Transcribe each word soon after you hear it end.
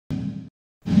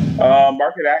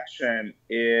Market action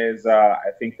is,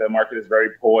 I think the market is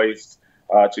very poised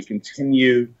to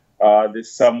continue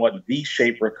this somewhat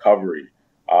V-shaped recovery.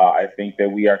 I think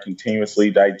that we are continuously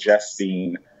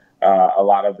digesting a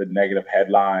lot of the negative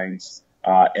headlines,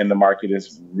 and the market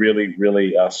is really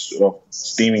sort of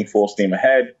steaming full steam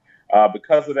ahead.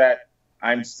 Because of that,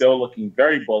 I'm still looking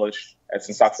very bullish at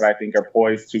some stocks that I think are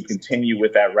poised to continue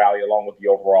with that rally along with the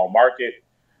overall market.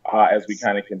 As we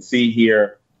kind of can see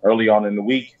here early on in the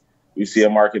week, we see a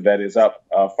market that is up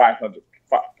 500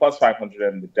 plus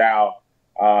 500 in the Dow.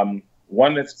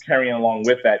 One that's carrying along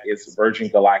with that is Virgin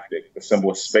Galactic, the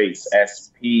symbol of space,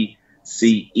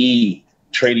 SPCE,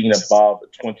 trading above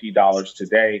 $20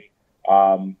 today.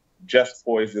 Just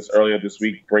poised earlier this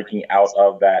week, breaking out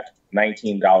of that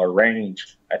 $19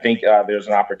 range. I think there's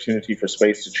an opportunity for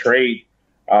space to trade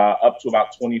up to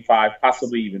about 25,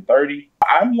 possibly even 30.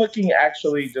 I'm looking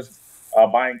actually just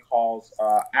buying calls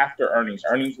after earnings.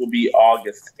 Earnings will be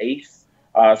August 8th.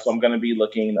 So I'm going to be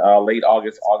looking late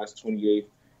August, August 28th,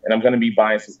 and I'm going to be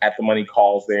buying some at-the-money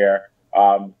calls there,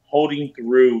 holding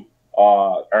through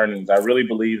earnings. I really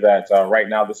believe that right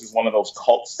now this is one of those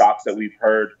cult stocks that we've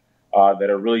heard that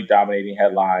are really dominating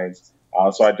headlines.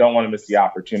 So I don't want to miss the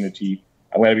opportunity.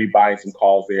 I'm going to be buying some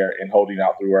calls there and holding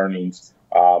out through earnings,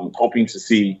 hoping to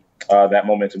see that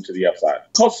momentum to the upside.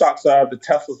 Cult stocks are the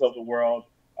Teslas of the world,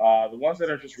 the ones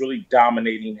that are just really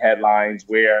dominating headlines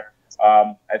where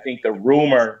I think the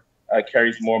rumor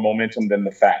carries more momentum than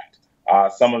the fact.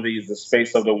 Some of these, the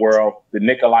Space of the world, the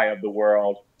Nikolai of the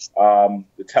world,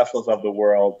 the Teslas of the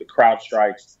world, the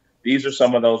CrowdStrikes. These are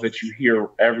some of those that you hear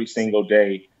every single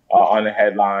day on the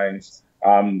headlines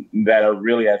that are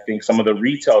really, I think, some of the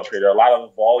retail trader, a lot of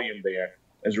the volume there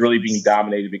is really being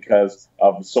dominated because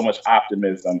of so much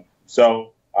optimism.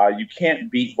 So you can't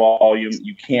beat volume.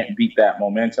 You can't beat that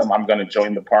momentum. I'm going to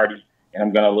join the party, and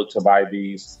I'm going to look to buy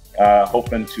these,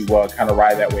 hoping to kind of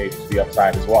ride that wave to the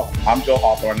upside as well. I'm Joe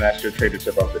Hawthorne, and that's your Trader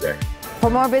Tip of the day. For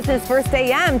more Business First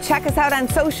AM, check us out on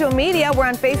social media. We're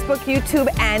on Facebook, YouTube,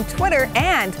 and Twitter.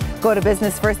 And go to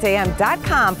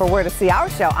businessfirstam.com for where to see our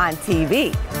show on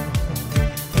TV.